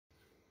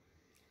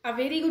A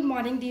very good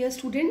morning, dear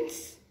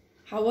students.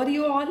 How are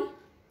you all?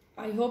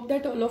 I hope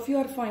that all of you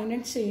are fine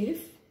and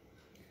safe.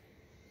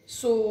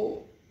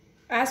 So,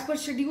 as per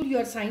schedule,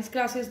 your science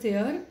class is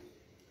there.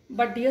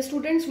 But dear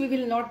students, we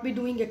will not be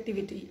doing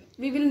activity.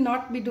 We will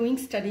not be doing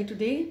study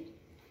today.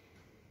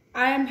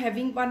 I am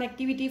having one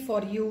activity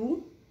for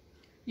you.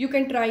 You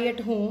can try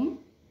at home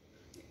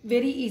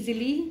very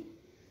easily.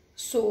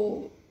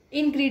 So,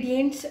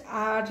 ingredients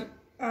are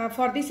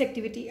for this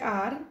activity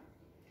are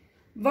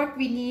what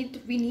we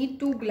need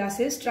 2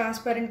 glasses,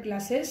 transparent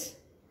glasses,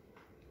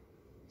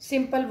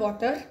 simple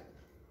water,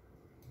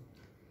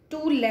 2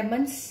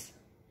 lemons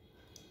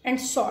and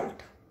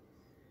salt.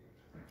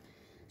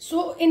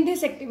 So in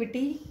this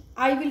activity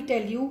I will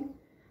tell you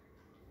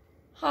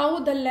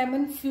how the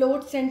lemon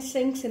floats and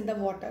sinks in the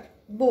water,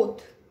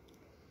 both.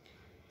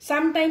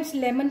 Sometimes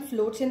lemon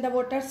floats in the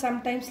water,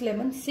 sometimes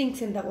lemon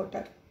sinks in the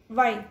water.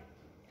 Why?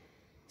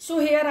 So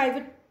here I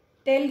will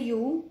tell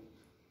you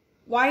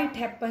why it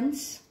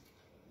happens.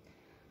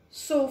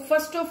 So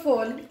first of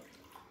all,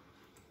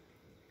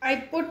 I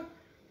put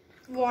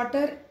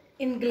water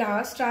in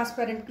glass,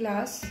 transparent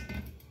glass,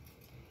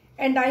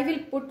 and I will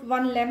put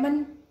 1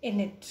 lemon in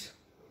it.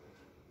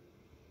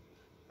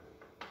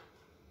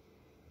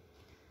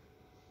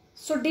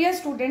 So dear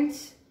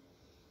students,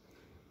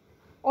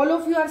 all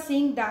of you are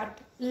seeing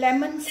that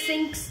lemon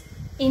sinks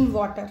in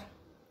water.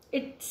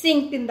 It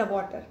sinks in the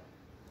water.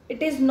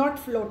 It is not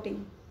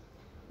floating.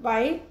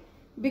 Why?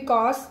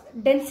 Because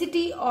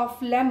density of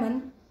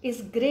lemon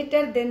is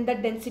greater than the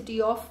density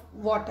of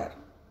water.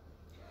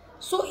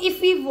 So if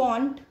we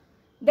want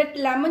that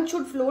lemon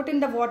should float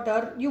in the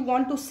water, you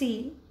want to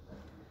see,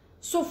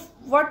 so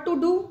what to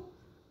do?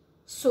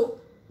 So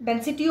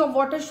density of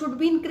water should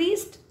be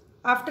increased.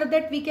 After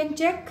that we can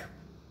check.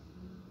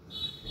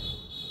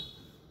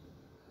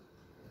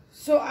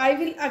 So I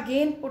will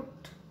again put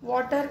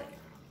water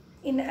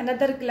in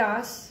another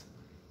glass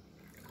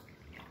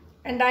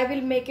and I will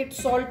make it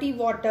salty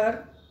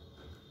water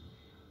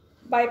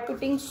by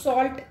putting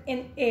salt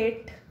in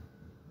it.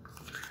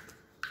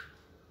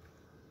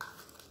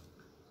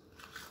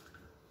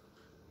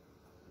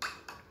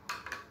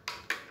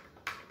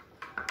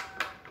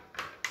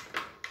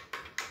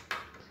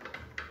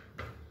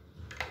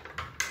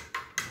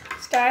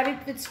 Stir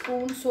it with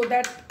spoon so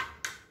that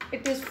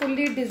it is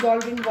fully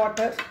dissolved in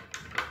water.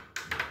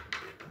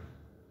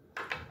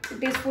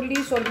 It is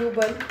fully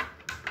soluble.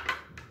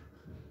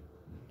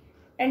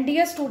 And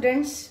dear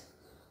students,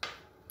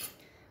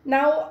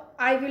 now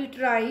I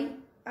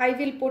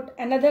will put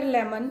another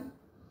lemon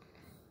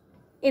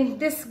in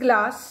this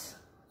glass.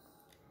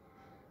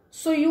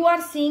 So you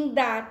are seeing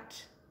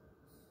that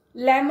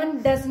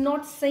lemon does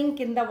not sink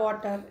in the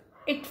water.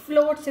 It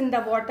floats in the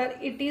water.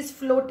 It is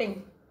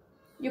floating.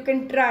 You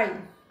can try.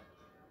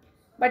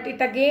 But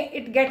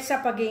it gets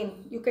up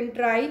again. You can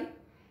try.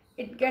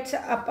 It gets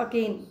up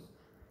again.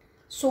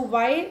 So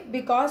why?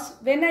 Because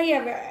when I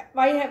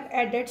have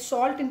added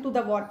salt into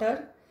the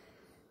water,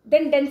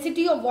 then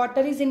density of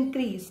water is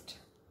increased.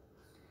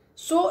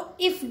 So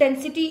if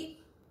density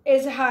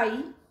is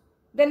high,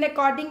 then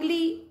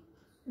accordingly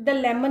the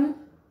lemon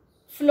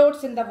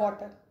floats in the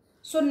water.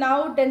 So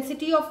now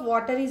density of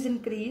water is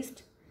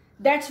increased.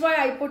 That's why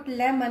I put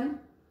lemon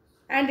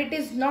and it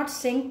is not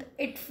sinked,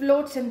 it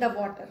floats in the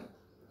water.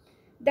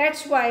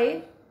 That's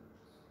why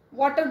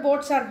water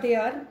boats are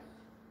there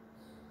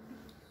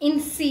in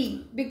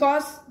sea,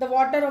 because the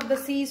water of the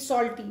sea is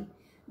salty.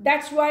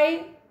 That's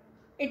why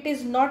it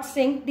is not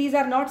synced. These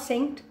are not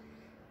synced.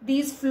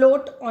 These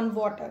float on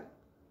water.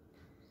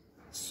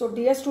 So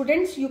dear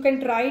students, you can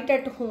try it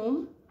at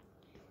home.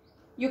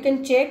 You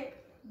can check.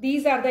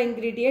 These are the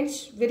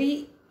ingredients,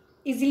 very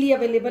easily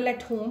available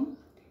at home.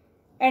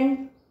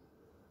 And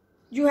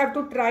you have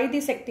to try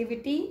this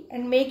activity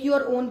and make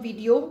your own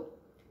video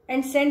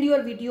and send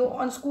your video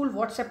on school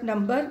WhatsApp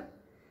number.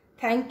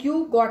 Thank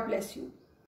you. God bless you.